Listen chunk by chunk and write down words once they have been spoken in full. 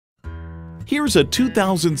Here's a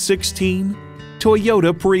 2016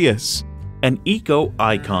 Toyota Prius, an eco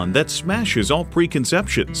icon that smashes all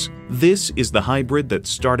preconceptions. This is the hybrid that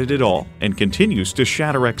started it all and continues to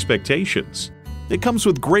shatter expectations. It comes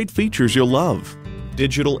with great features you'll love: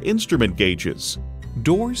 digital instrument gauges,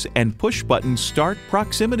 doors and push-button start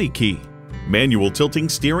proximity key, manual tilting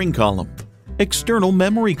steering column, external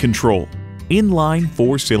memory control, inline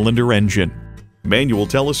 4-cylinder engine, manual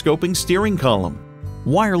telescoping steering column,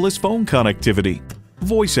 wireless phone connectivity,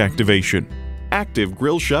 voice activation, active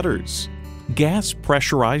grille shutters, gas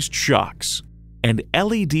pressurized shocks, and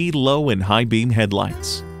LED low and high beam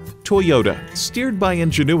headlights. Toyota, steered by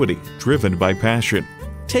ingenuity, driven by passion.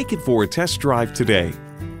 Take it for a test drive today.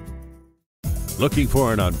 Looking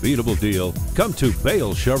for an unbeatable deal? Come to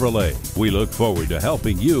Bale Chevrolet. We look forward to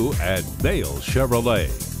helping you at Bale Chevrolet.